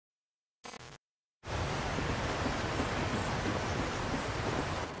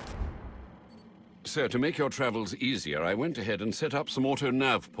So, to make your travels easier, I went ahead and set up some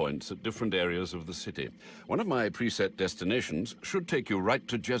auto-nav points at different areas of the city. One of my preset destinations should take you right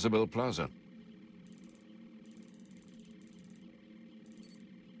to Jezebel Plaza.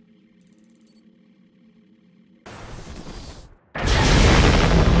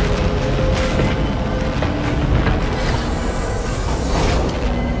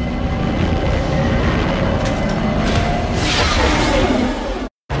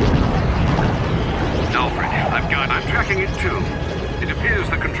 I'm tracking it too. It appears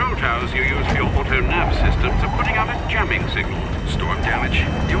the control towers you use for your auto-nav systems are putting out a jamming signal. Storm damage?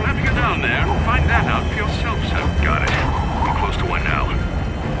 You'll have to go down there and find that out for yourself, sir. Got it. I'm close to one now.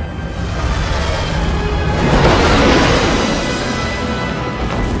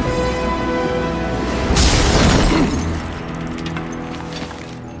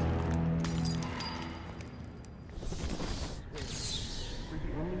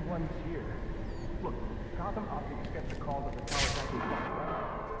 Gotham Optics gets a call that the tower's acting fine.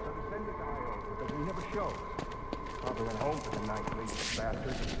 So they send a guy over, but he never shows. Probably went home for the night, lazy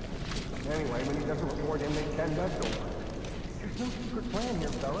bastard. Anyway, when he doesn't report in, they send us over. There's no secret plan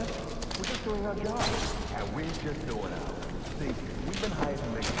here, fellas. We're just doing our job. And we're just doing ours. See, we've been hired to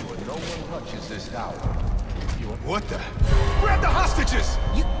make sure no one touches this tower. What the? Grab the hostages!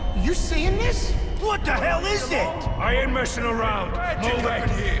 You seeing this? What the hell is it? I ain't messing around. No weapon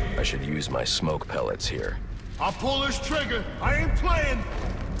here. I should use my smoke pellets here. I'll pull this trigger. I ain't playing.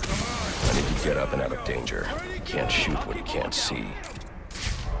 I need to get up and out of danger. You can't shoot what you can't see.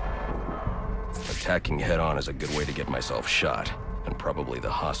 Attacking head-on is a good way to get myself shot, and probably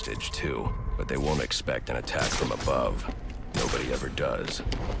the hostage too. But they won't expect an attack from above. Nobody ever does.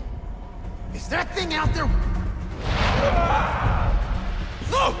 Is that thing out there?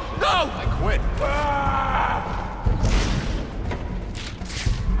 No! No! I quit.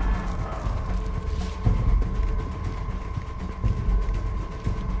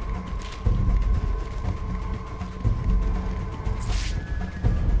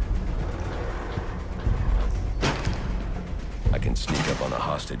 I can sneak up on the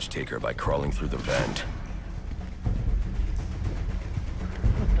hostage taker by crawling through the vent.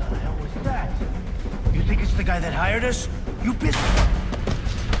 What the hell was that? You think it's the guy that hired us? You bitch!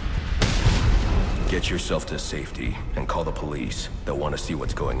 Get yourself to safety and call the police. They'll want to see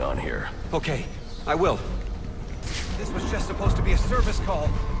what's going on here. Okay, I will. This was just supposed to be a service call.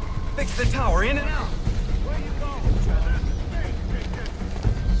 Fix the tower, in and out. Where you going, Trevor?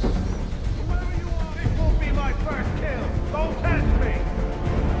 Whoever you are, this won't be my first kill. Don't test me.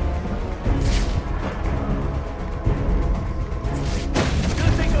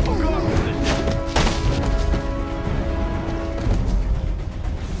 Gonna take up a car for this.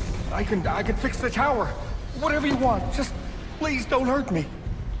 I can fix the tower. Whatever you want. Just please don't hurt me.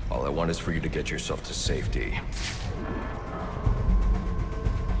 All I want is for you to get yourself to safety.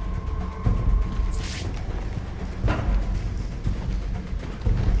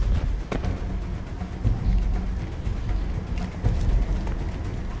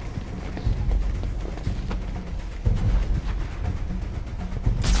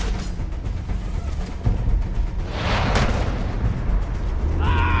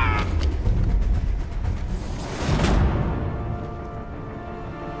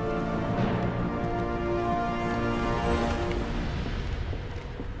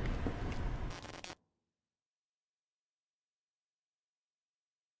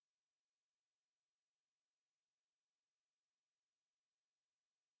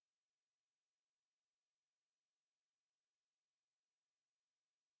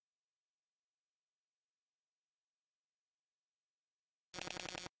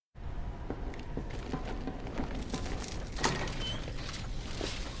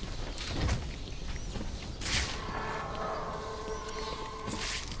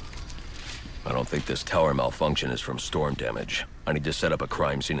 I don't think this tower malfunction is from storm damage. I need to set up a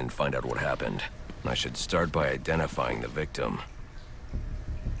crime scene and find out what happened. I should start by identifying the victim.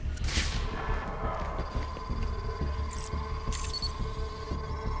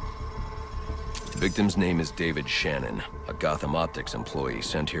 The victim's name is David Shannon, a Gotham Optics employee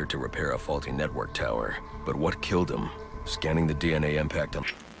sent here to repair a faulty network tower. But what killed him? Scanning the DNA impact on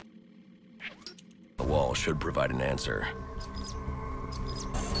the wall should provide an answer.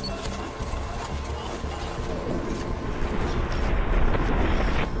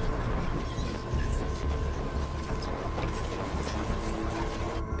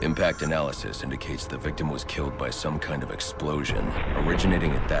 Impact analysis indicates the victim was killed by some kind of explosion,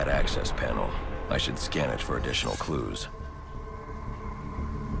 originating at that access panel. I should scan it for additional clues.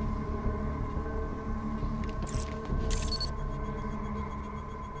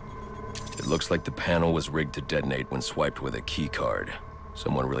 It looks like the panel was rigged to detonate when swiped with a key card.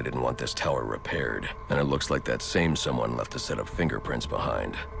 Someone really didn't want this tower repaired, and it looks like that same someone left a set of fingerprints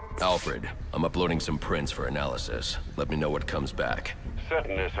behind. Alfred, I'm uploading some prints for analysis. Let me know what comes back.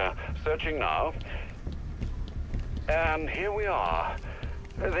 Certainly, sir. Searching now. And here we are.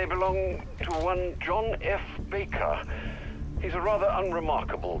 They belong to one John F. Baker. He's a rather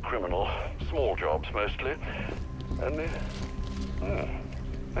unremarkable criminal. Small jobs, mostly. And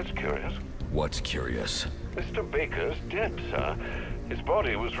that's curious. What's curious? Mr. Baker's dead, sir. His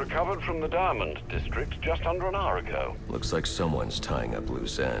body was recovered from the Diamond District just under an hour ago. Looks like someone's tying up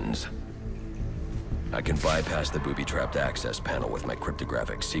loose ends. I can bypass the booby-trapped access panel with my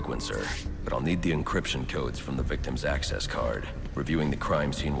cryptographic sequencer, but I'll need the encryption codes from the victim's access card. Reviewing the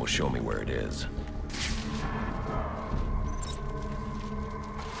crime scene will show me where it is.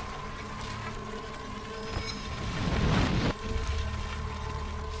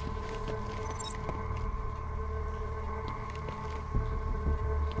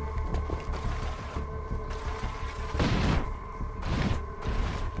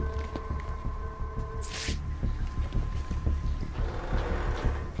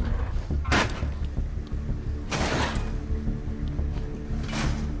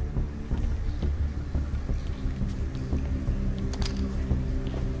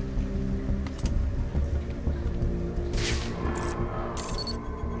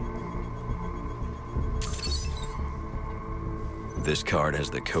 This card has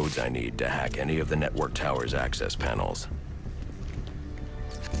the codes I need to hack any of the network tower's access panels.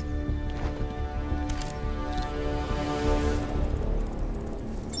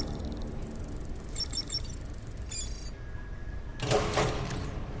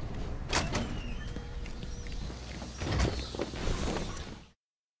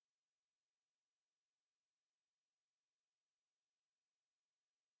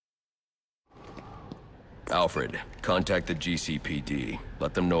 Alfred, contact the GCPD.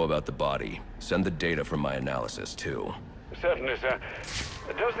 Let them know about the body. Send the data from my analysis, too. Certainly, sir.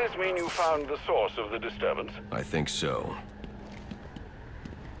 Does this mean you found the source of the disturbance? I think so.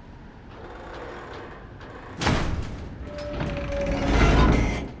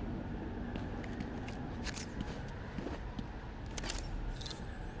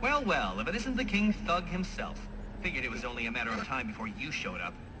 Well, well, if it isn't the King Thug himself. Figured it was only a matter of time before you showed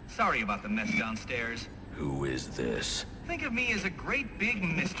up. Sorry about the mess downstairs. Who is this? Think of me as a great big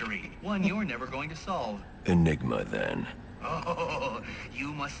mystery, one you're never going to solve. Enigma, then. Oh,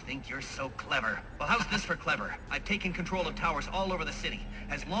 you must think you're so clever. Well, how's this for clever? I've taken control of towers all over the city.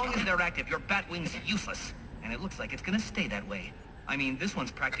 As long as they're active, your Batwing's useless. And it looks like it's gonna stay that way. I mean, this one's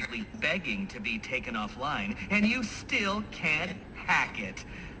practically begging to be taken offline, and you still can't hack it.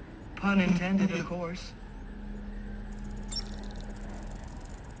 Pun intended, of course.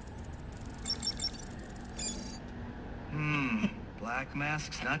 Black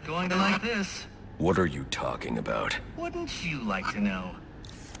Mask's not going to like this. What are you talking about? Wouldn't you like to know?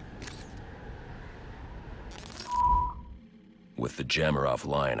 With the jammer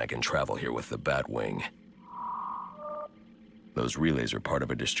offline, I can travel here with the Batwing. Those relays are part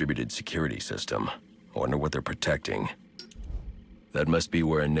of a distributed security system. I wonder what they're protecting. That must be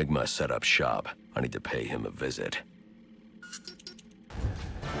where Enigma set up shop. I need to pay him a visit.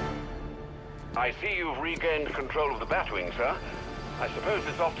 I see you've regained control of the Batwing, sir. I suppose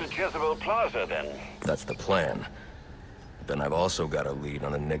it's off to Jezebel Plaza, then. That's the plan. Then I've also got a lead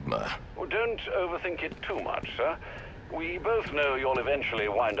on Enigma. Well, don't overthink it too much, sir. We both know you'll eventually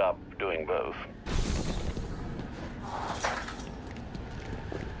wind up doing both.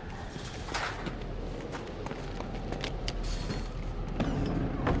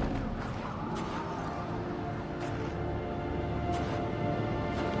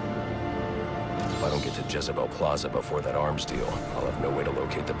 If I don't get to Jezebel Plaza before that arms deal, I'll have no way to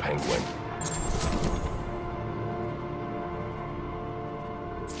locate the Penguin.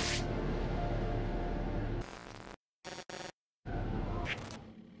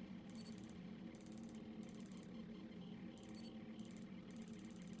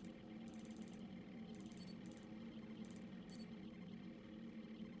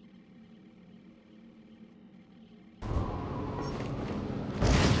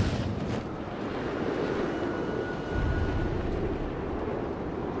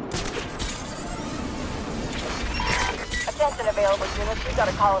 Attention available units. We got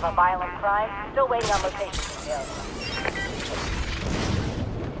a call of a violent crime. Still waiting on location details.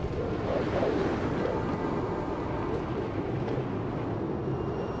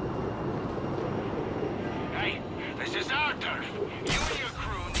 Hey, this is our turf. You and your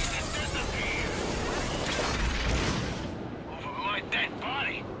crew need to disappear. Over my dead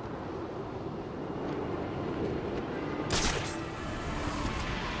body.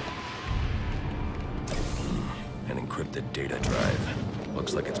 data drive.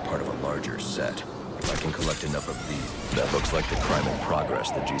 Looks like it's part of a larger set. If I can collect enough of these... That looks like the crime in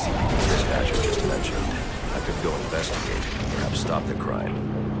progress the GCPD dispatcher just mentioned. I could go investigate, perhaps stop the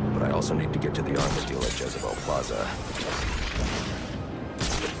crime. But I also need to get to the arms deal at Jezebel Plaza.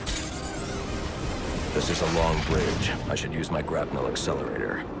 This is a long bridge. I should use my grapnel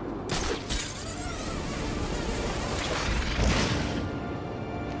accelerator.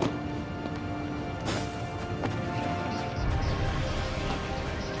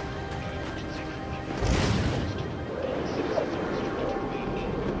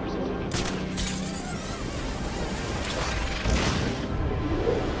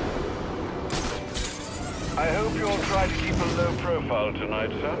 I hope you'll try to keep a low profile tonight,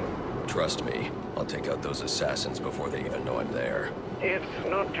 sir. Trust me, I'll take out those assassins before they even know I'm there. It's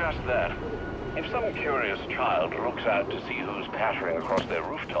not just that. If some curious child looks out to see who's pattering across their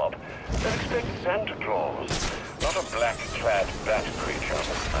rooftop, they'll expect Santa Claus, not a black-clad bat creature.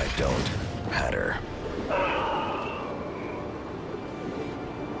 I don't patter.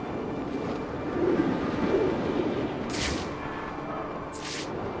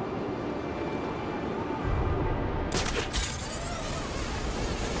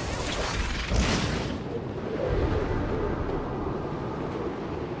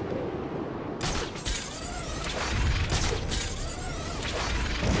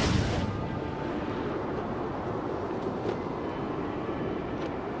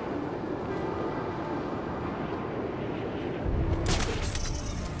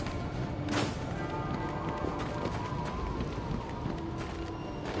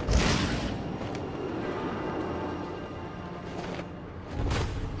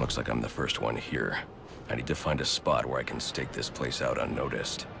 Looks like I'm the first one here. I need to find a spot where I can stake this place out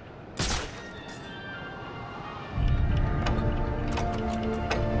unnoticed.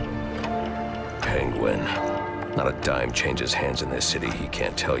 Penguin. Not a dime changes hands in this city he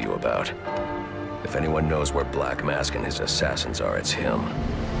can't tell you about. If anyone knows where Black Mask and his assassins are, it's him.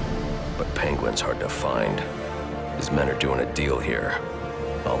 But Penguin's hard to find. His men are doing a deal here.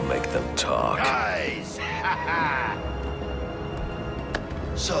 I'll make them talk. Guys!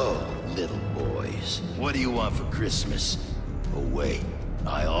 So, little boys, what do you want for Christmas? Oh wait,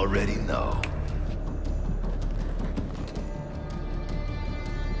 I already know.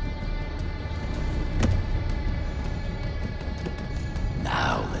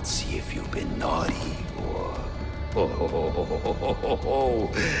 Now let's see if you've been naughty or...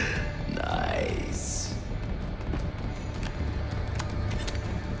 Oh, nice.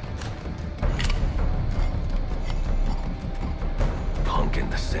 Pumpkin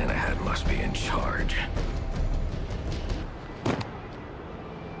the Santa hat must be in charge.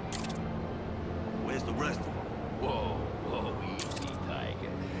 Where's the rest of them? Whoa, easy,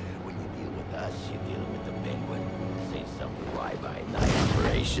 Tiger. When you deal with us, you're dealing with the Penguin. Say some fly-by-night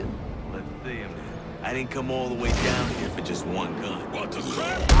operation. Let's see him. I didn't come all the way down here for just one gun. What the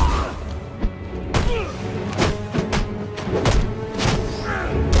crap?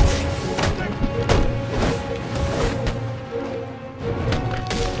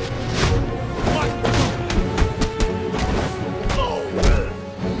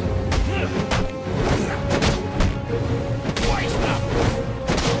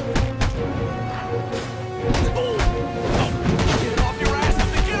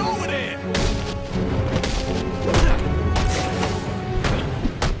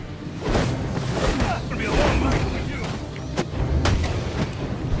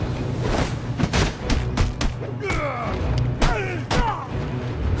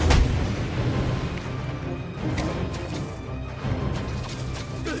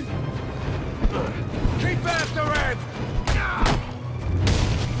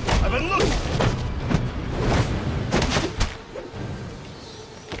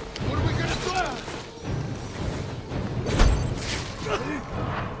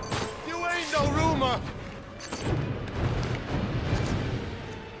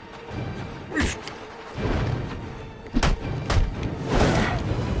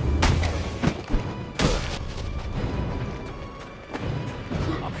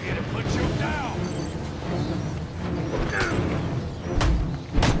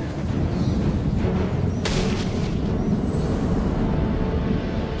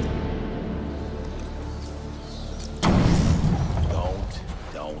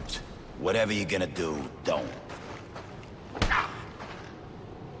 Whatever you're gonna do, don't.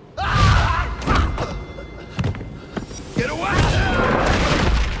 Get away!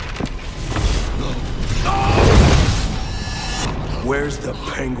 Where's the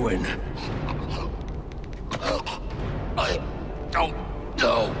Penguin? I don't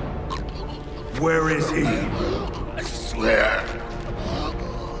know. Where is he? Asleep. Where?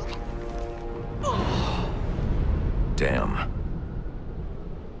 Damn.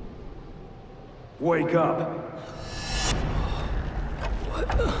 Wake up. What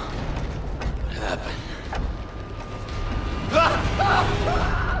happened?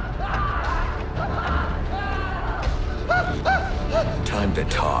 Time to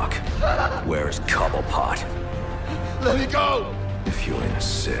talk. Where's Cobblepot? Let me go! If you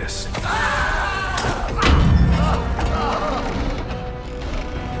insist.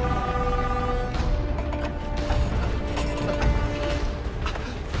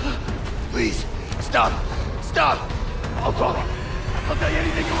 Please, stop! Stop! I'll call him. I'll tell you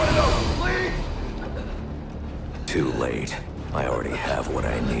anything you want to know, please! Too late. I already have what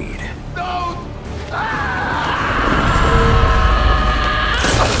I need. No!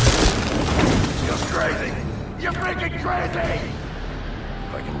 You're crazy! You're freaking crazy!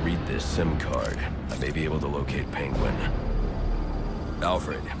 If I can read this SIM card, I may be able to locate Penguin.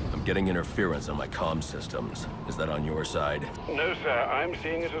 Alfred, I'm getting interference on my comm systems. Is that on your side? No, sir. I'm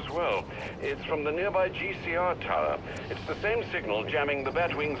seeing it as well. It's from the nearby GCR tower. It's the same signal jamming the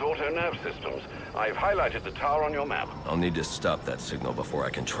Batwing's auto-nav systems. I've highlighted the tower on your map. I'll need to stop that signal before I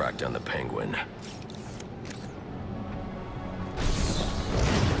can track down the Penguin.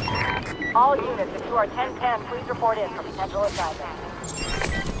 All units, if you are 1010, please report in for potential assignment.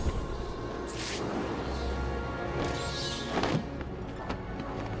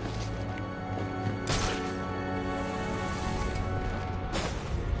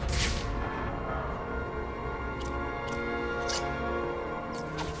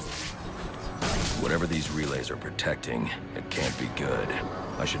 Whatever these relays are protecting, it can't be good.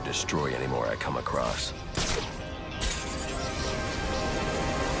 I should destroy any more I come across.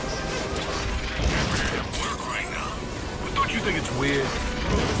 Work right now. But don't you think it's weird?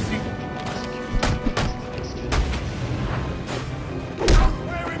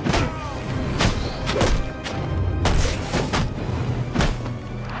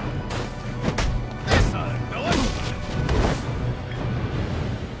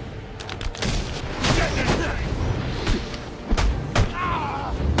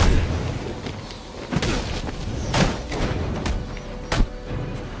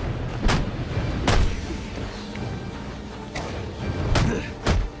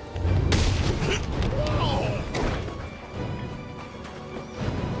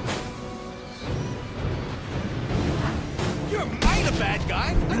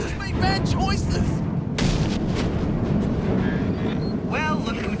 Well,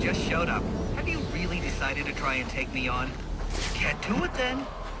 look who just showed up. Have you really decided to try and take me on? Get to it then.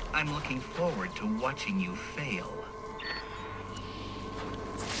 I'm looking forward to watching you fail.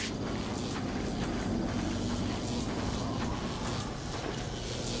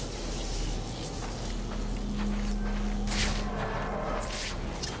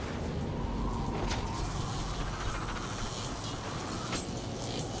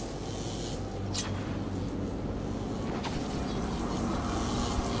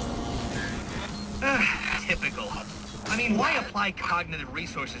 Typical. I mean, why apply cognitive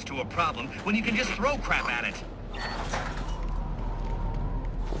resources to a problem when you can just throw crap at it?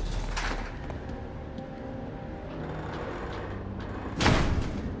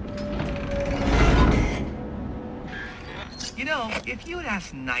 You know, if you'd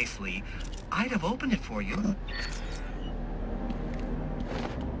asked nicely, I'd have opened it for you.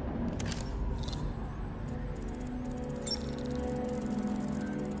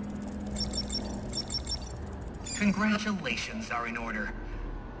 Congratulations are in order.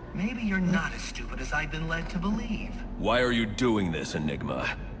 Maybe you're not as stupid as I've been led to believe. Why are you doing this,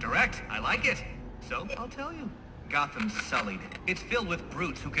 Enigma? Direct, I like it. So, I'll tell you. Gotham's sullied. It's filled with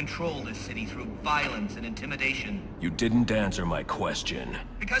brutes who control this city through violence and intimidation. You didn't answer my question.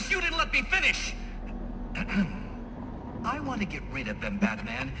 Because you didn't let me finish! I want to get rid of them,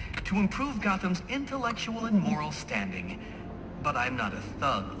 Batman, to improve Gotham's intellectual and moral standing. But I'm not a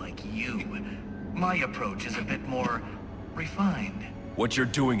thug like you. My approach is a bit more refined. What you're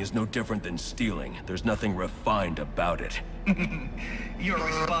doing is no different than stealing. There's nothing refined about it. Your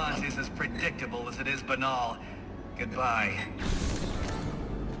response is as predictable as it is banal. Goodbye.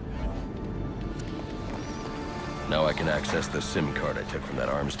 Now I can access the SIM card I took from that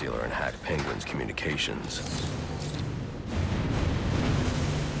arms dealer and hack Penguin's communications.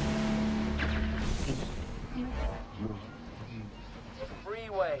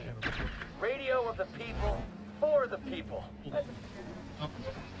 Freeway. Radio of the people, for the people.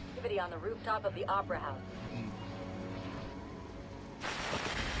 Activity on the rooftop of the Opera House.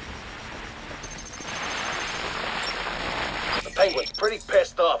 The Penguin's pretty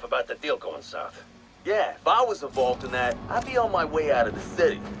pissed off about the deal going south. Yeah, if I was involved in that, I'd be on my way out of the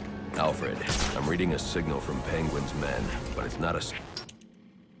city. Alfred, I'm reading a signal from Penguin's men, but it's not a...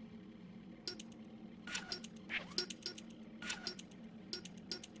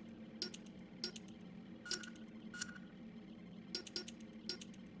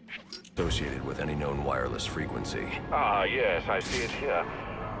 associated with any known wireless frequency. Ah, yes, I see it here.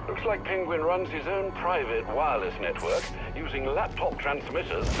 Looks like Penguin runs his own private wireless network using laptop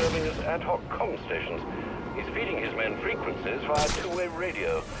transmitters serving as ad hoc comm stations. He's feeding his men frequencies via two-way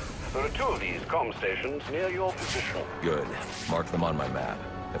radio. There are 2 of these comm stations near your position. Good. Mark them on my map.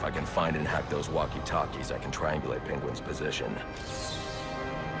 If I can find and hack those walkie-talkies, I can triangulate Penguin's position.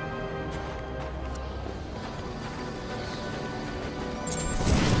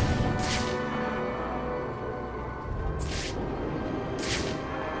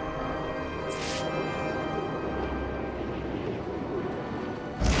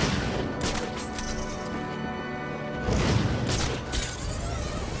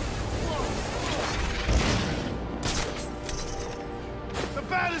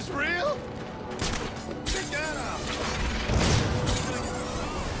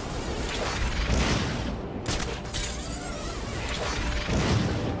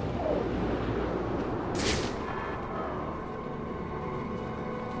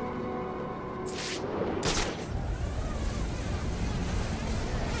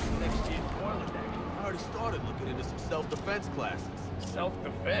 Self-defense classes.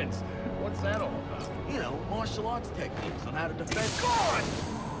 Self-defense? What's that all about? You know, martial arts techniques on how to defend. God!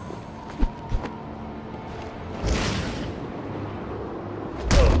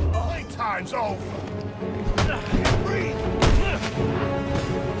 My time's over. Breathe.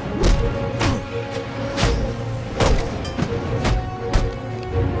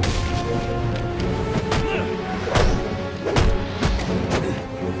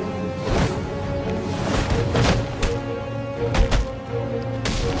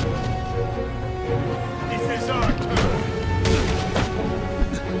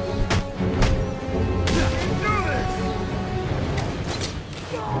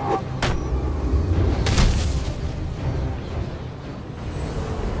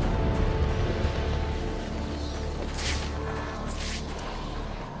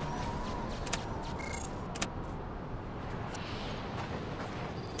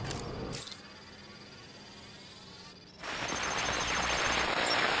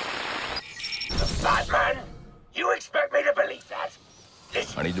 Batman? You expect me to believe that?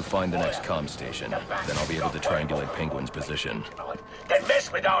 Listen, I need to find the next comm station. Then I'll be able to triangulate Penguin's position. Then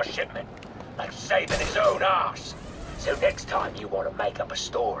mess with our shipment, like saving his own arse. So next time you want to make up a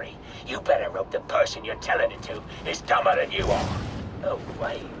story, you better hope the person you're telling it to is dumber than you are. Oh,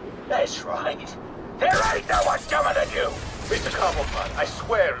 wait, that's right. There ain't no one dumber than you! Mr. Cobblepot, I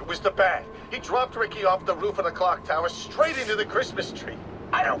swear it was the bat. He dropped Ricky off the roof of the clock tower straight into the Christmas tree.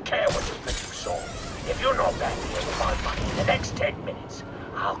 I don't care what you think you saw. If you're not back here with my money in the next 10 minutes,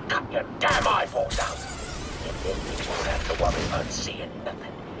 I'll cut your damn eyeballs out. And then you won't have to worry about seeing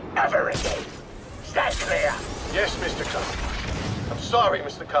nothing ever again. Is that clear? Yes, Mr. Cobblepot. I'm sorry,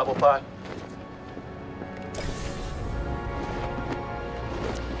 Mr. Cobblepot.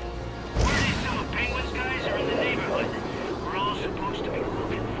 Penguin's guys are in the neighborhood. We're all supposed to be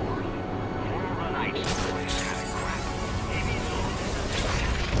looking for them. For nights, the place kind of crap. Maybe it's all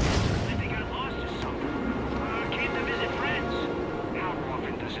disappeared. Did they get lost or something? Came to visit friends. How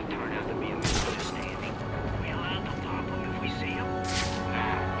often does it turn out to be a misunderstanding? We allowed to pop them if we see them?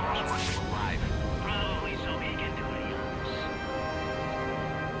 Boss wants them alive. Probably so he can do it else.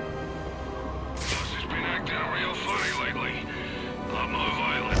 Boss has been acting real funny lately. A lot more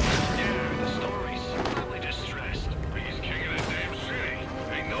violent. Yeah, the story's really distressed. He's king of the damn city.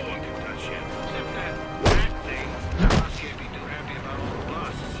 Ain't no one can touch him. Except that thing. The boss can't be too happy about all the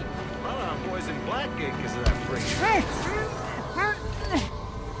bosses. A lot of our boys in Blackgate because of that freak.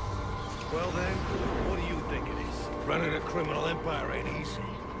 Well then, what do you think it is? Running a criminal empire ain't easy.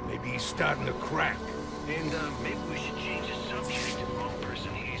 Maybe he's starting to crack. And maybe we should change the subject. The wrong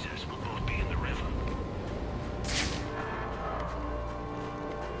person hears us. We'll both be in the river.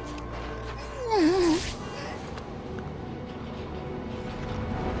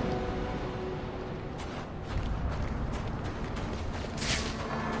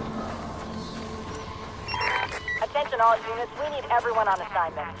 Attention all units, we need everyone on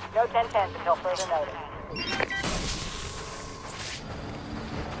assignment. No 10-10s until further notice.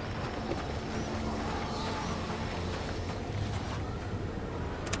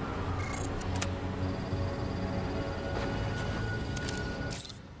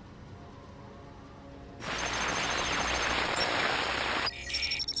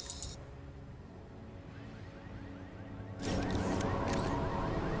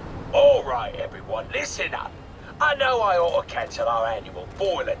 Right, everyone, listen up. I know I ought to cancel our annual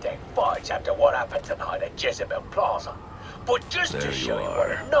boiler deck fights after what happened tonight at Jezebel Plaza. But just to show you what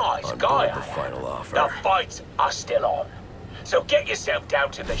a nice guy I am, the fights are still on. So get yourself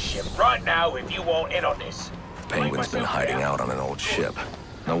down to the ship right now if you want in on this. Penguin's been hiding out on an old ship.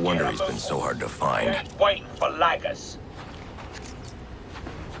 No wonder he's been so hard to find. Waiting for laggers.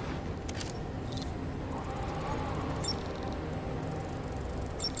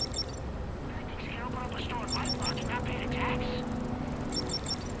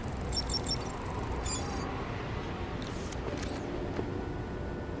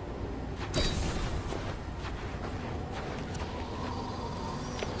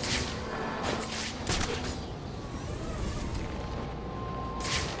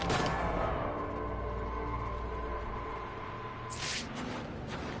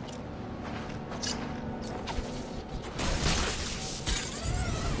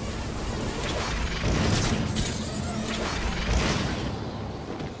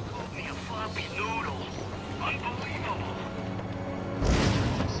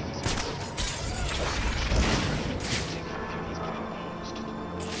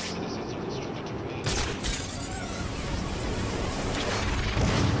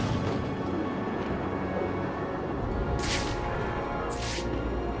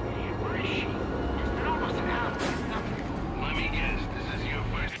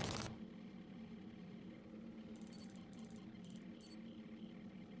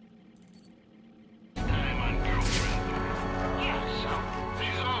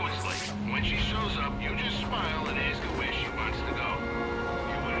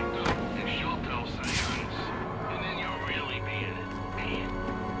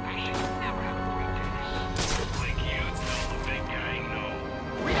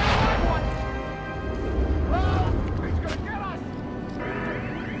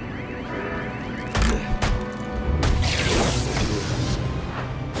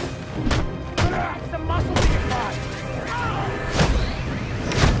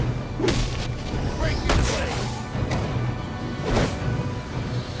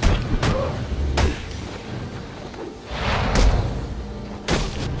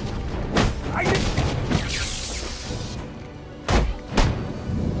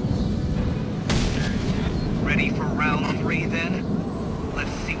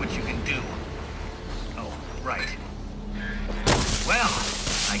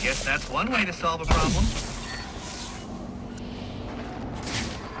 That's one way to solve a problem.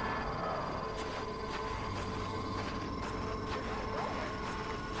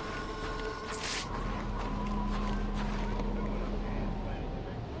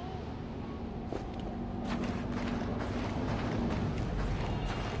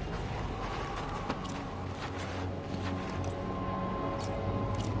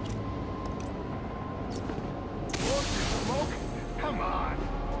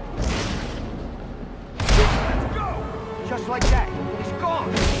 Just like that. He's gone.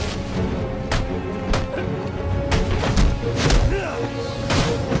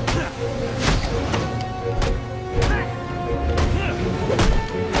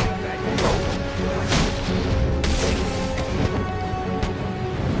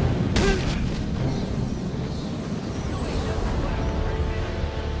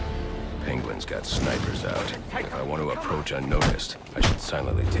 Penguin's got snipers out. If I want to approach unnoticed, I should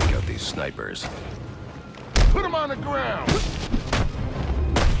silently take out these snipers. Put him on the ground!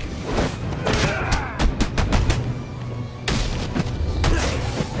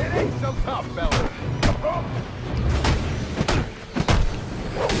 It ain't so tough, fella.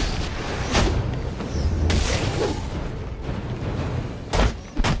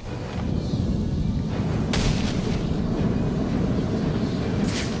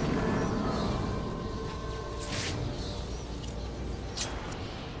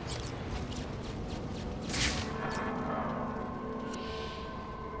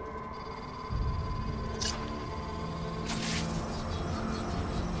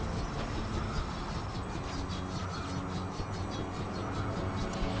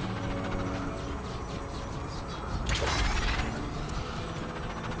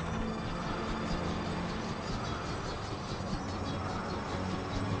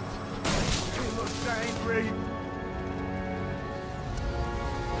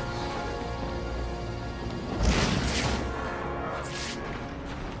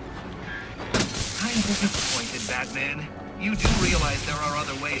 Disappointed, Batman. You do realize there are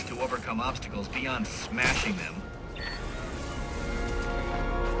other ways to overcome obstacles beyond smashing them.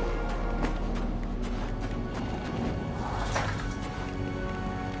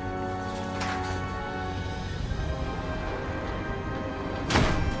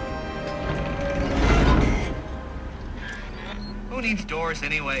 Who needs doors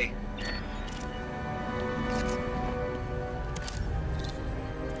anyway?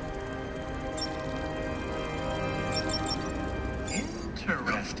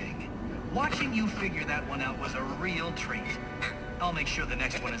 Interesting. Watching you figure that one out was a real treat. I'll make sure the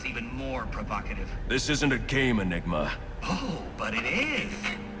next one is even more provocative. This isn't a game, Enigma. Oh, but it is.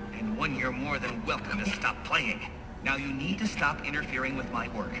 And one you're more than welcome to stop playing. Now you need to stop interfering with my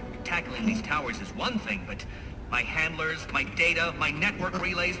work. Tackling these towers is one thing, but my handlers, my data, my network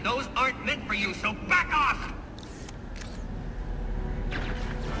relays, those aren't meant for you, so back off!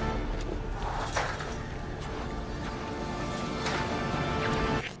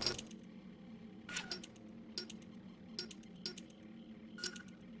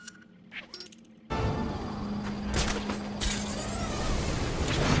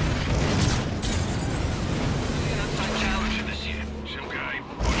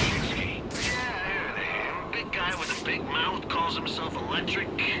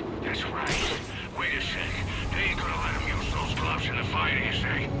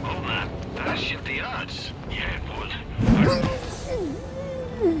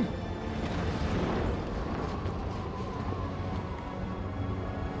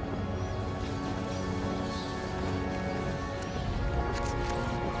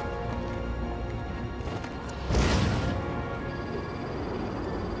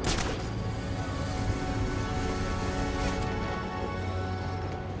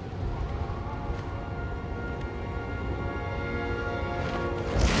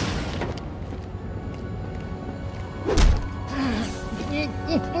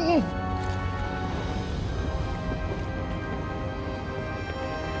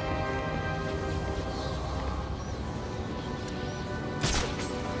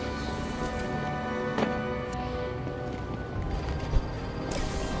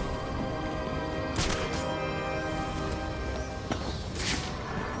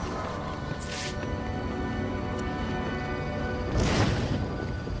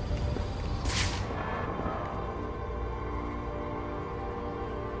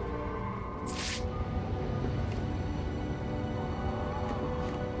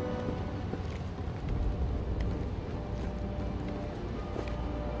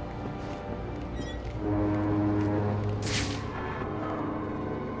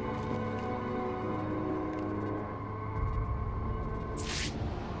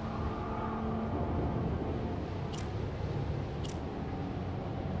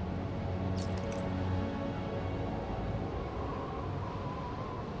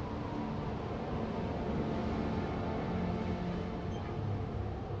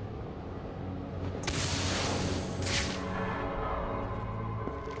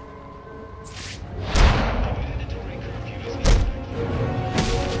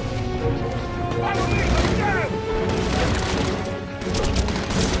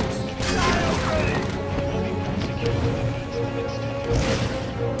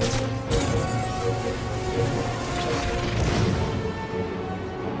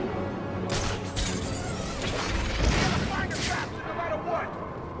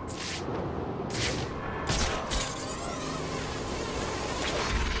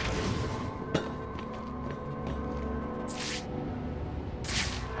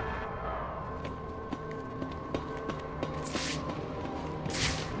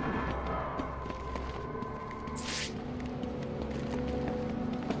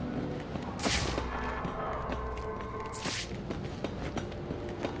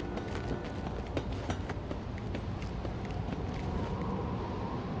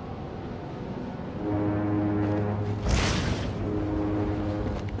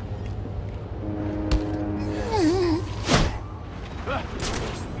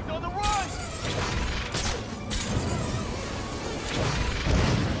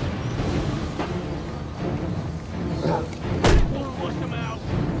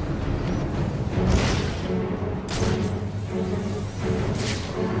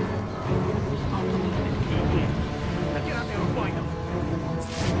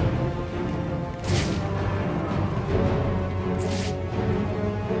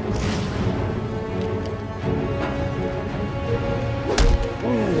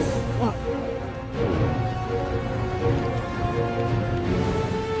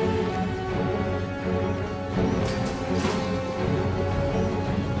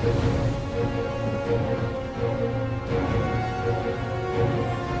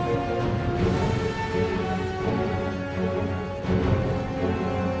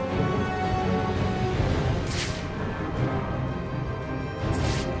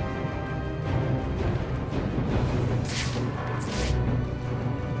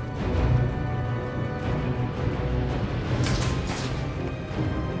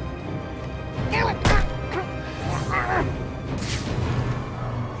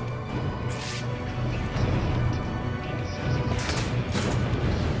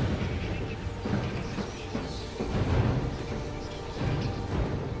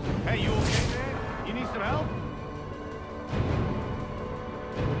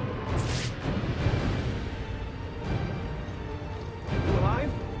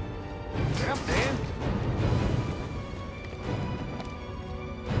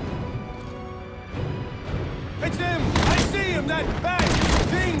 Bad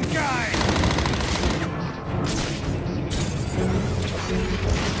thing guy!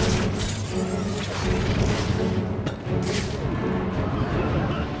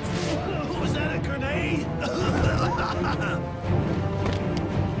 Was that a grenade?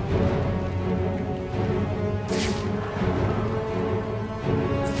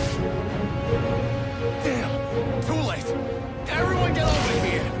 Damn! Too late! Everyone get over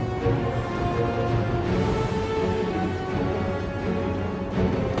here!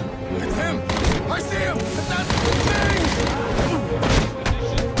 It's him! I see him! That's the thing!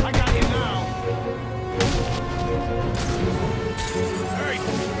 I got him now! Hey!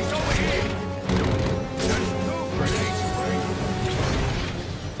 He's over here! There's two grenades free!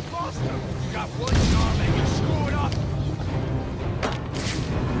 Lost him! Got one arm and you screwed up!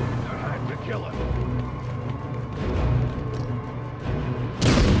 I had to kill him!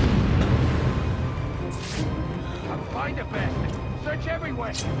 Find the bastard! Search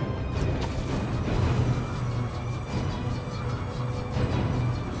everywhere!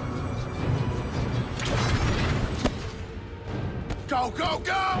 Go, go,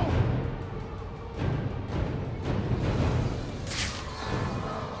 go!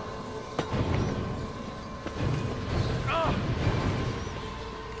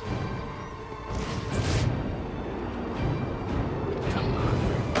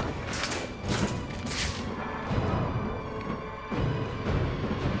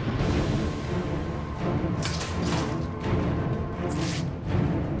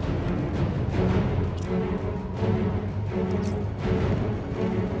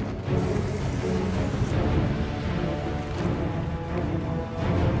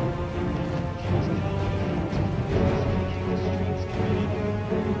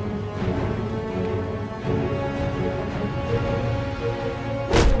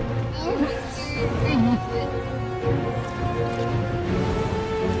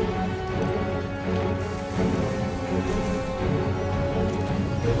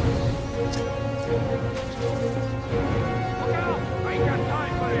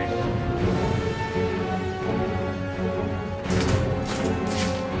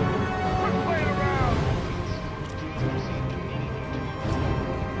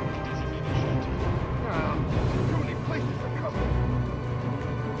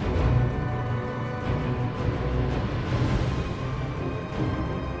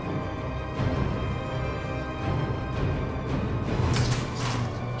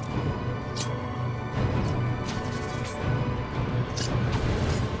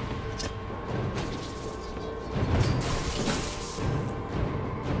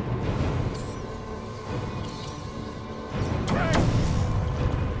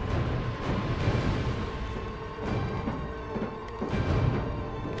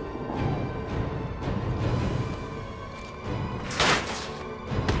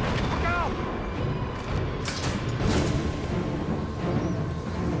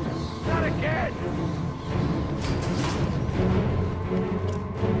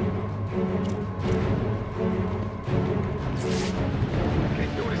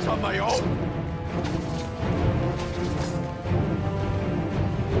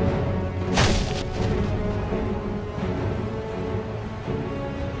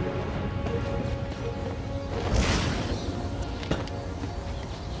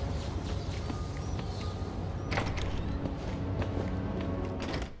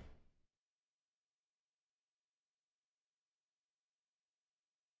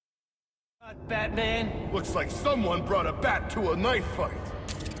 Batman? Looks like someone brought a bat to a knife fight.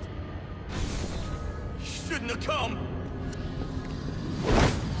 Shouldn't have come.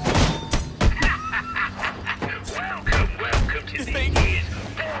 Welcome to this year's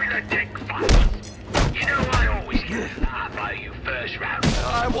Boiler Deck Fight. You know I always get a laugh out of you first round.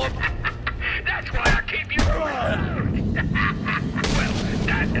 I want... That's why I keep you around. Well,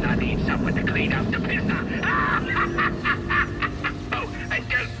 that I need someone to clean up the piss. Oh, and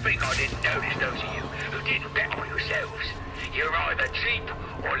don't think I didn't notice those of you who didn't bet on yourselves. You're either cheap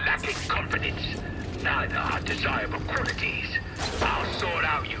or lacking confidence. Neither are desirable qualities. I'll sort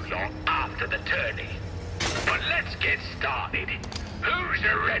out you lot after the tourney. But let's get started. Who's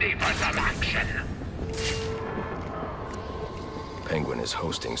ready for some action? Penguin is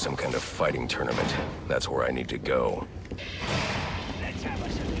hosting some kind of fighting tournament. That's where I need to go. Let's have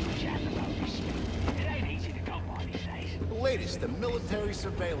us a little chat about this. It ain't easy to come by these days. The latest, the military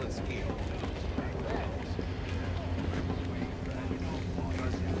surveillance gear.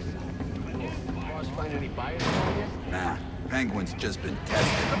 Boss find any buyers for you? Nah, Penguin's just been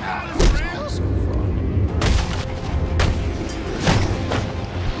testing them out. So far.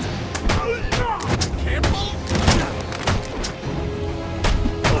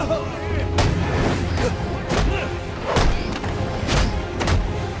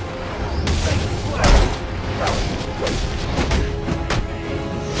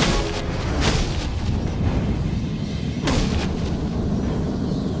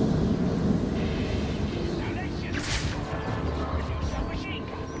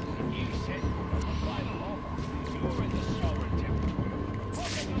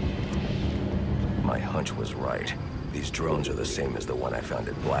 hunch was right. These drones are the same as the one I found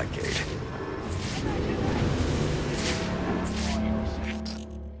at Blackgate.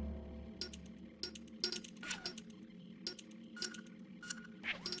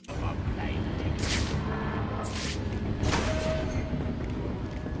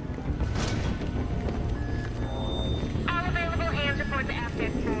 All available hands report to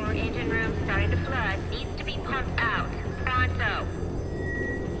Aspect 4. Engine room starting to flood. Needs to be pumped out. Pronto.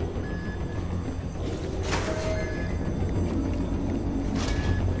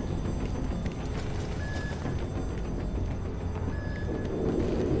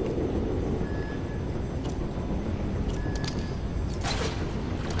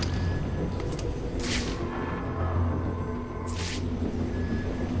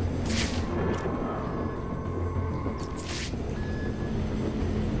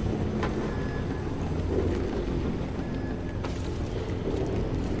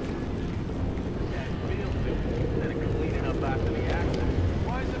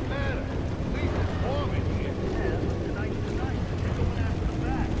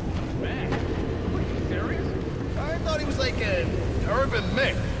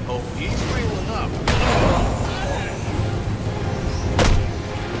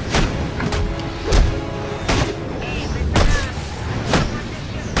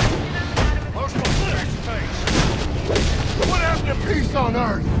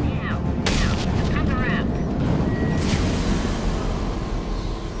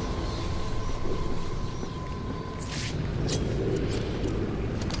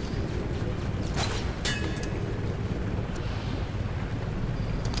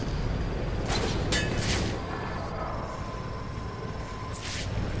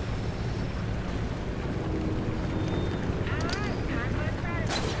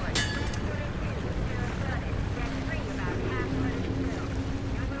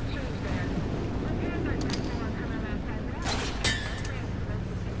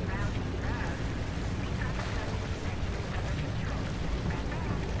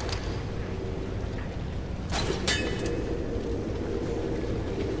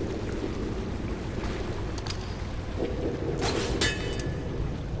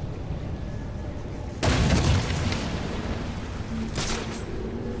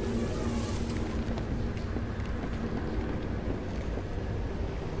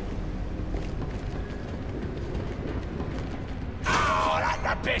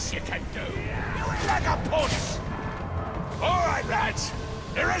 Best you can do. You ain't like a puss. All right, lads.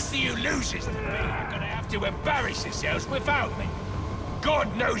 The rest of you losers to me are gonna have to embarrass yourselves without me.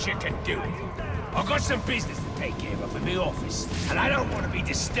 God knows you can do it. I've got some business to take care of in the office, and I don't want to be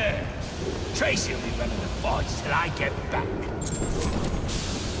disturbed. Tracy will be running the fights till I get back.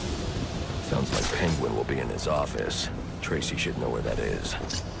 Sounds like Penguin will be in his office. Tracy should know where that is.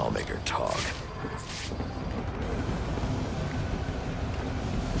 I'll make her talk.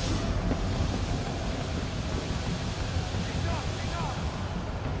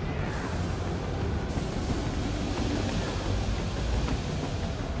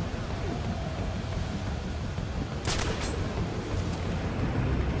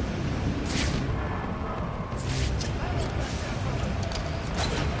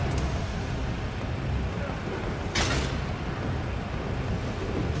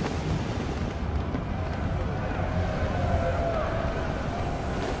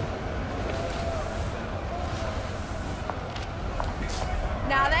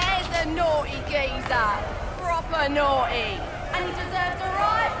 Now there's a naughty geezer. Proper naughty. And he deserves a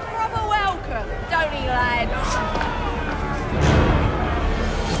right proper welcome, don't he, lads?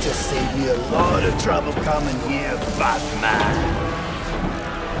 You just saved me a lot of trouble coming here, Batman.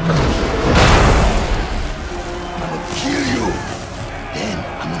 I'm gonna kill you. Then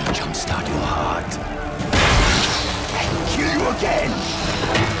I'm gonna jumpstart your heart. And kill you again.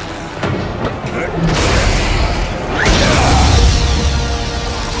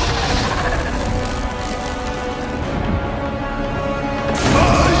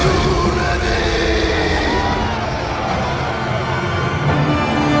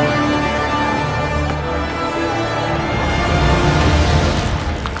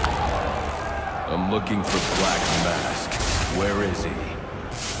 Looking for Black Mask. Where is he?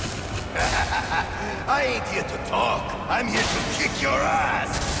 I ain't here to talk. I'm here to kick your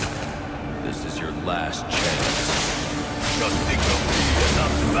ass. This is your last chance. Just think of me as a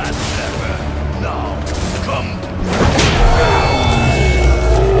bad stepper. Now, come.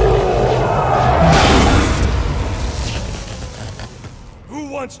 Who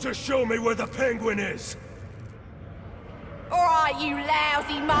wants to show me where the Penguin is? All right, you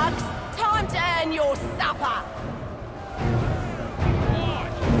lousy mugs. Time to earn your supper.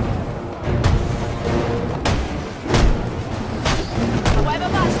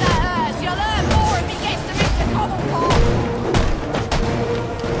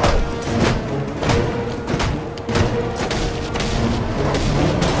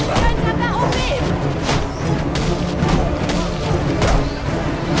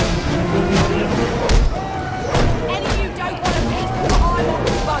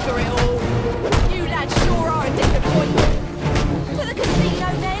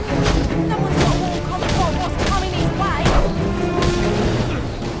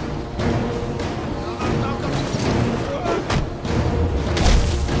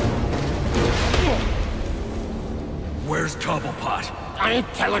 I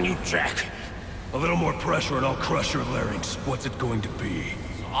ain't telling you, Jack. A little more pressure and I'll crush your larynx. What's it going to be?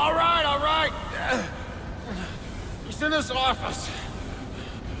 All right, all right. He's in his office.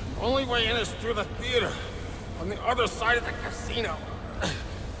 Only way in is through the theater, on the other side of the casino.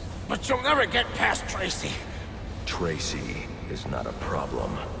 But you'll never get past Tracy. Tracy is not a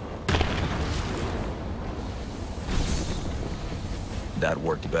problem. That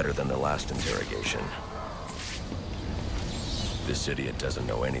worked better than the last interrogation. This idiot doesn't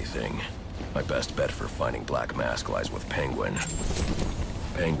know anything. My best bet for finding Black Mask lies with Penguin.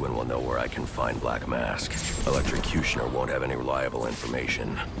 Penguin will know where I can find Black Mask. Electrocutioner won't have any reliable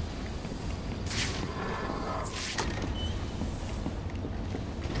information.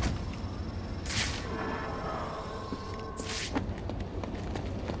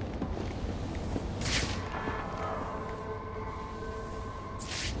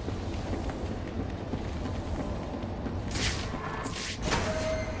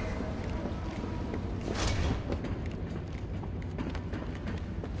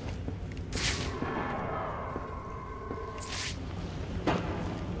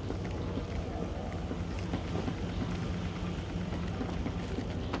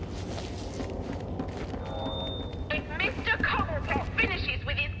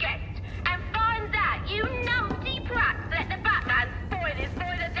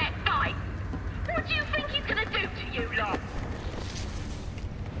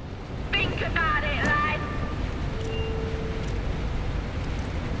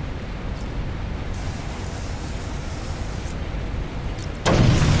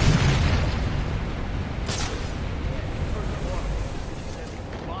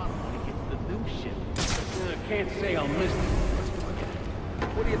 Can't say I'll miss it.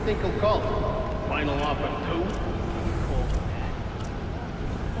 What do you think he'll call it? Final offer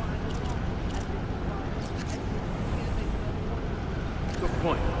 2? Good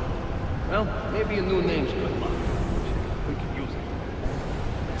point. Well, maybe a new name's good luck. We could use it.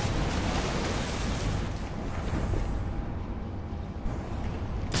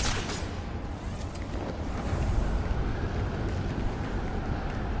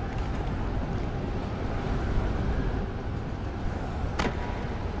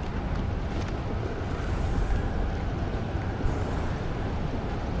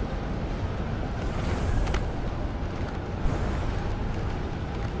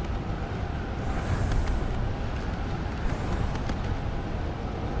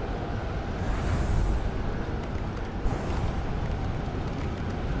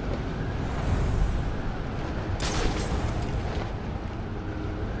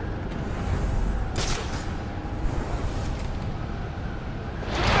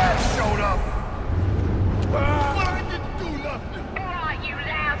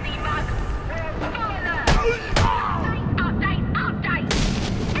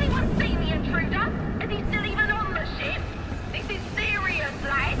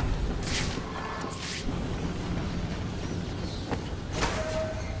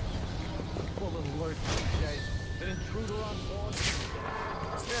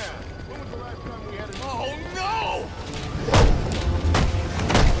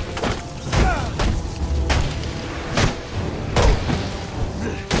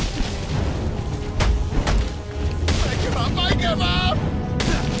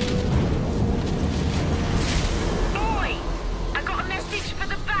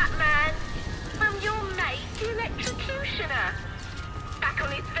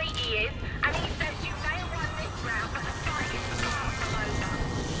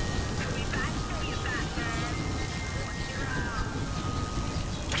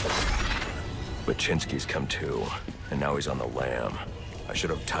 Baczynski's come to, and now he's on the lam. I should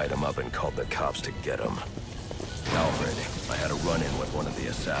have tied him up and called the cops to get him. Alfred, I had a run-in with one of the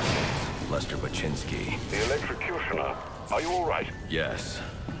assassins, Lester Baczynski. The electrocutioner. Are you all right? Yes,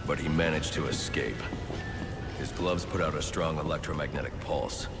 but he managed to escape. His gloves put out a strong electromagnetic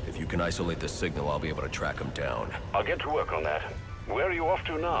pulse. If you can isolate the signal, I'll be able to track him down. I'll get to work on that. Where are you off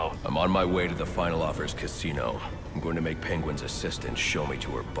to now? I'm on my way to the Final Offers casino. I'm going to make Penguin's assistant show me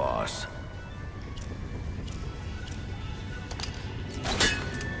to her boss.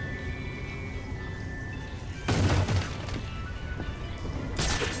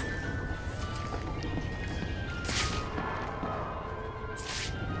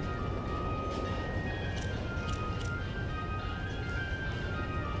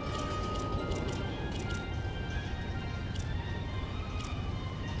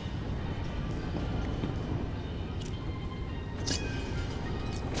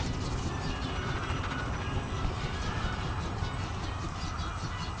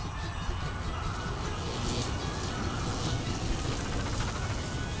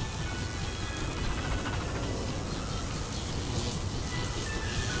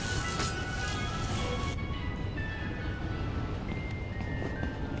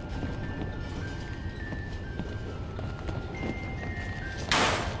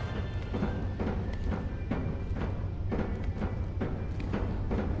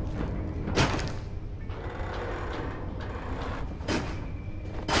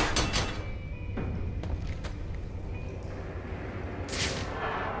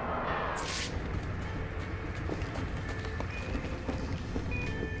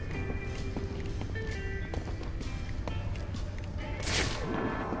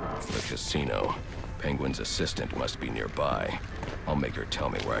 casino. Penguin's assistant must be nearby. I'll make her tell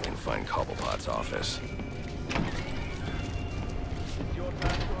me where I can find Cobblepot's office.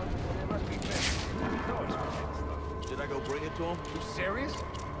 Did I go bring it to him? You serious?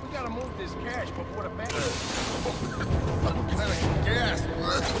 We gotta move this cash before the bank. What kind of gas?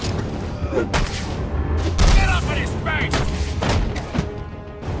 Get up in his face!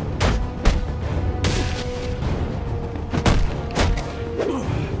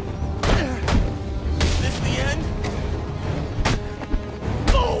 This the end?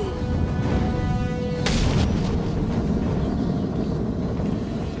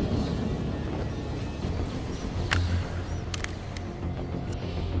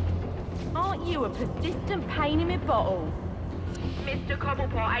 Aren't you a persistent pain in my bottle? Mr.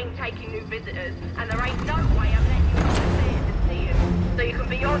 Cobblepot ain't taking new visitors, and there ain't no way I'm letting you come upstairs to see him, so you can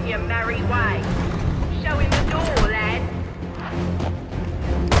be on your merry way. Show him the door, lad.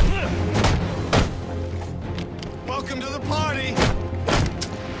 Welcome to the party!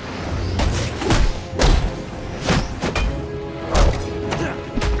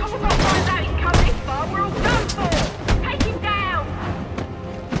 Cobblepot finds out he's come this far, we're all done for! Take him down!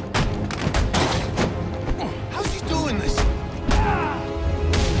 How's he doing this?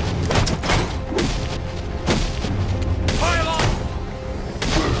 Pile on!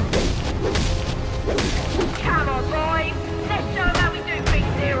 Come on, boys! Let's show him how we do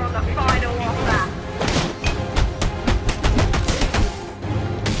things here on the final offer!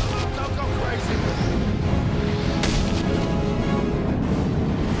 Don't go crazy!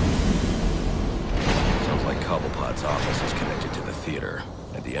 Sounds like Cobblepot's office is connected to the theater,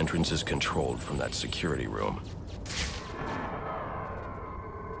 and the entrance is controlled from that security room.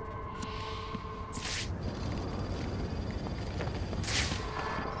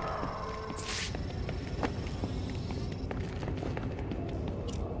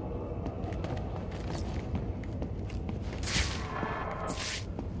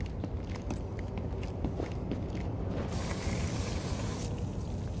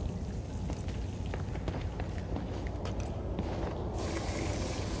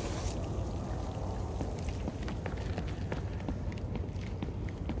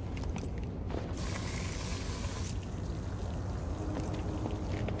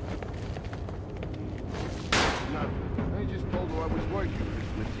 Nothing. They just told her I was working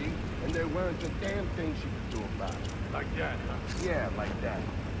Christmas Eve, and there weren't a damn thing she could do about it. Like that, huh? Yeah, like that.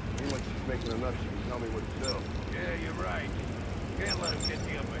 Even when she's making enough, she can tell me what to do. Yeah, you're right. Can't let him get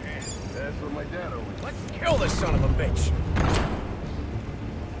the upper hand. That's what my dad always said. Let's kill this son of a bitch!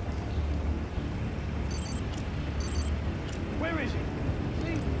 Where is he?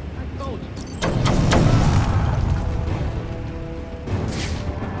 See? I told you.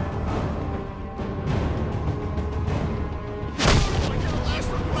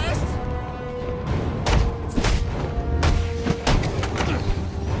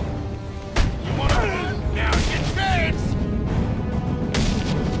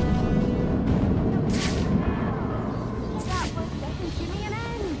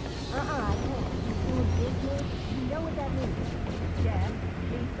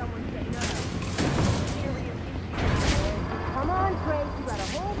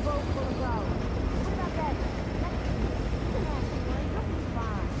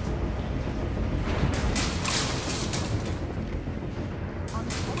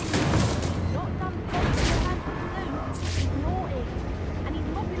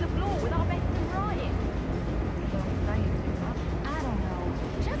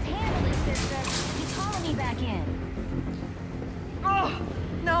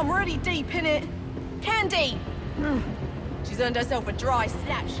 Deep in it. Candy! She's earned herself a dry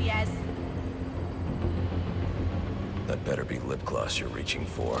slap, she has. That better be lip gloss you're reaching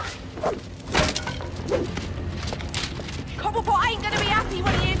for. Cobblepot ain't gonna be happy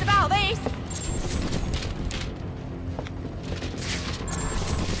when he hears about this!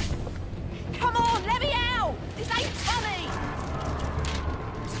 Come on, let me out! This ain't funny!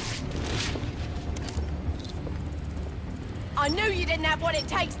 I knew you didn't have what it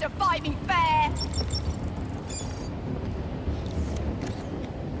takes to fight me fair!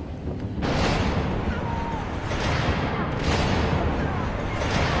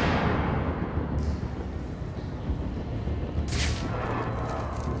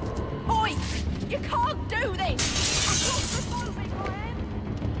 Oi! You can't do this!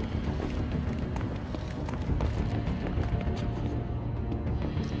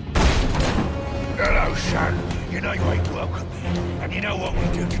 Hello, son. You know you ain't welcome here. And you know what we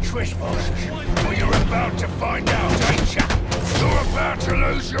do to Trish bosses? Well, you're about to find out, ain't ya? You're about to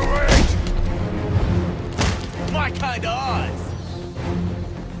lose your head! My kind of odds!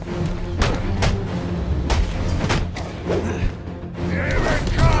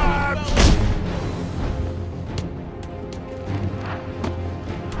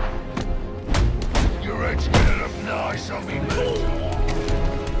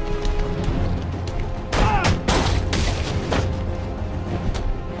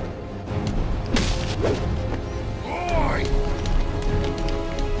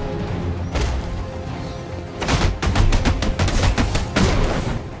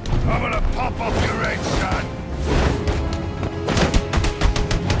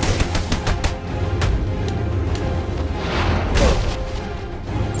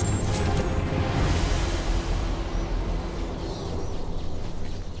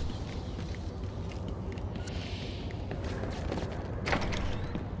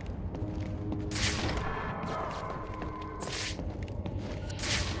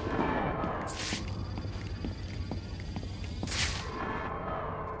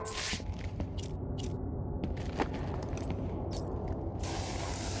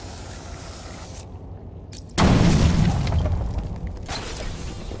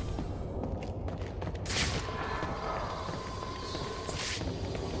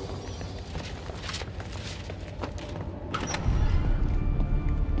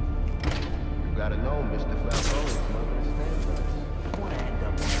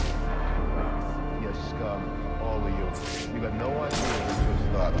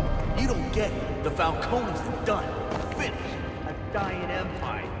 You don't get it. The Falcones are done. Finished. A dying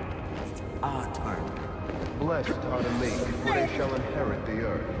empire. It's our turn. Blessed are the meek, for they shall inherit the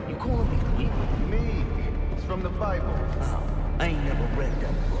earth. You calling me weak? Meek. It's from the Bible. Oh, I ain't never read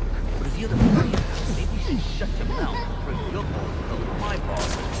that book. But if you're the player, maybe you should shut your mouth and bring your boss to tell my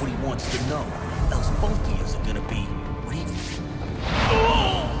boss what he wants to know. Else both of you are gonna be... What do you...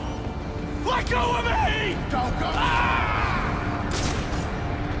 Oh! Let go of me! Don't go!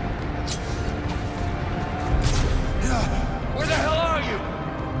 Where the hell are you?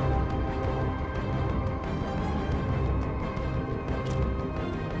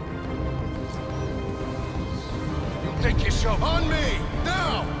 You think you're so... On me!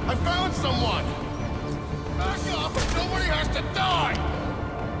 Now! I found someone! Back up! Nobody has to die!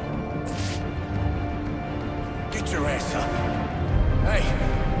 Get your ass up. Hey!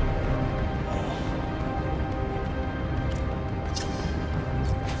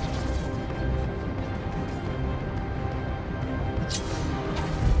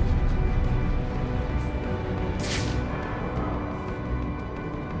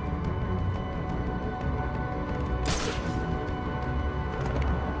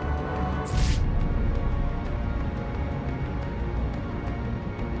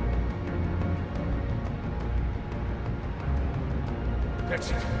 That's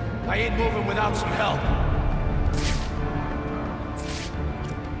it. I ain't moving without some help.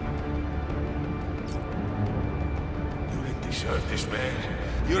 You didn't deserve this, man.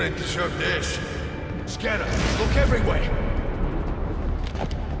 You didn't deserve this. Scanner, look everywhere.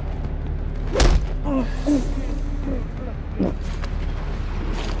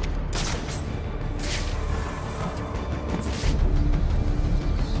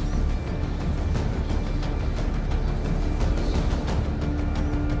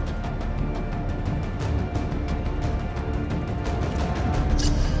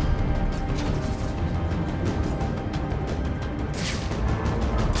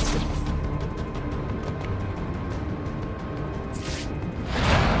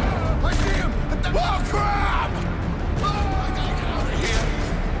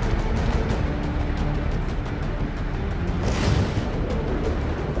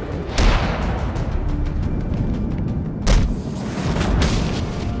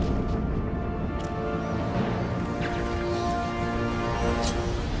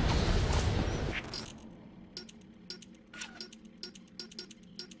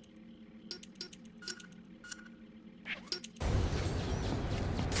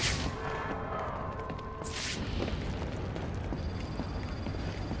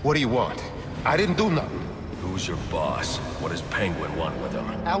 What do you want? I didn't do nothing. Who's your boss? What does Penguin want with him?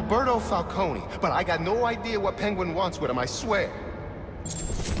 Alberto Falcone, but I got no idea what Penguin wants with him, I swear.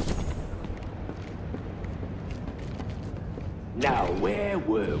 Now, where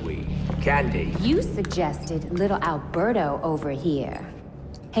were we? Candy? You suggested little Alberto over here.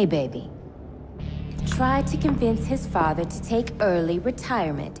 Hey, baby. Tried to convince his father to take early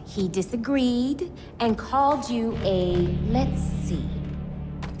retirement. He disagreed and called you a, let's see,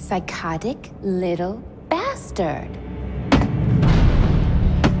 psychotic little bastard.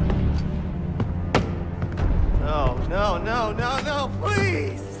 No, no, no, no, no,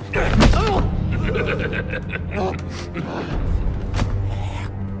 please!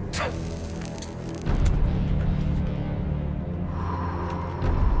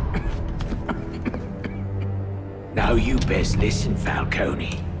 Now you best listen,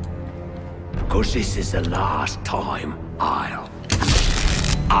 Falcone. 'Cause this is the last time I'll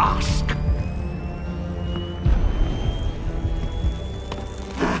ask.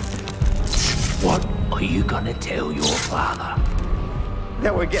 What are you gonna tell your father?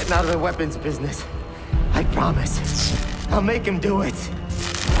 That we're getting out of the weapons business. I promise. I'll make him do it.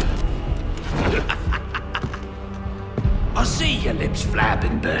 I see your lips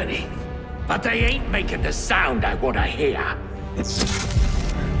flapping, Bernie. But they ain't making the sound I want to hear.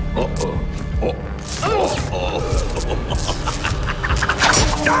 Uh-oh.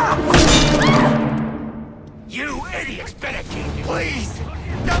 You idiots better keep it. Please!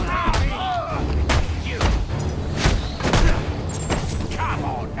 Don't hurt me! You. Come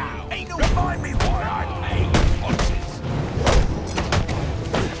on now. Ain't no remind me why I pay punches.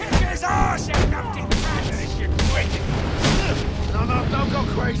 Kick his arse, you numpty bastard, you twit. No, don't go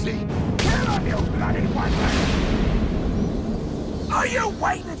crazy. Kill him, you bloody wonder. Are you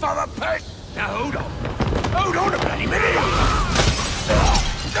waiting for the push? Now hold on. Hold on a bloody minute.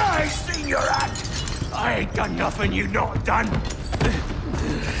 I seen your act. I ain't done nothing you not done.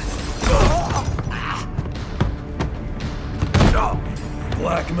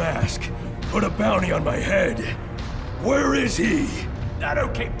 Black Mask. Put a bounty on my head. Where is he? I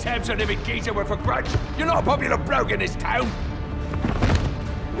don't keep tabs on every geezer with a grudge. You're not a popular bloke in this town.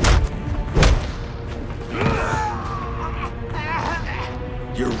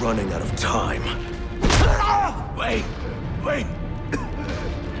 You're running out of time. Wait.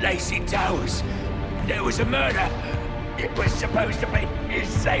 Lacey Towers. There was a murder. It was supposed to be his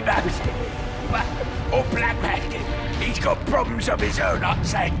safe house. Or Black Man. He's got problems of his own, I'd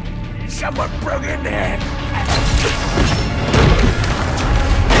say. Someone broke in there.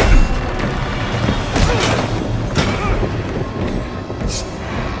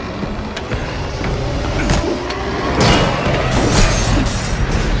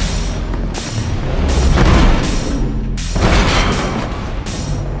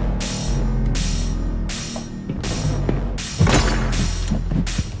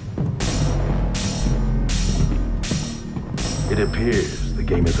 It appears the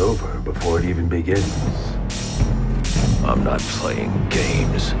game is over before it even begins. I'm not playing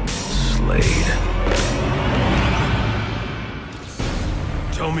games, Slade.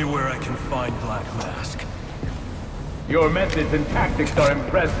 Tell me where I can find Black Mask. Your methods and tactics are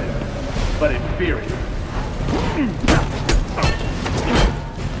impressive, but inferior.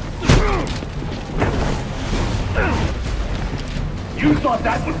 You thought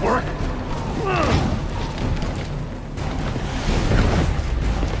that would work?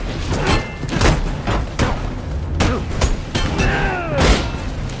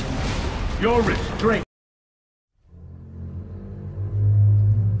 Your risk.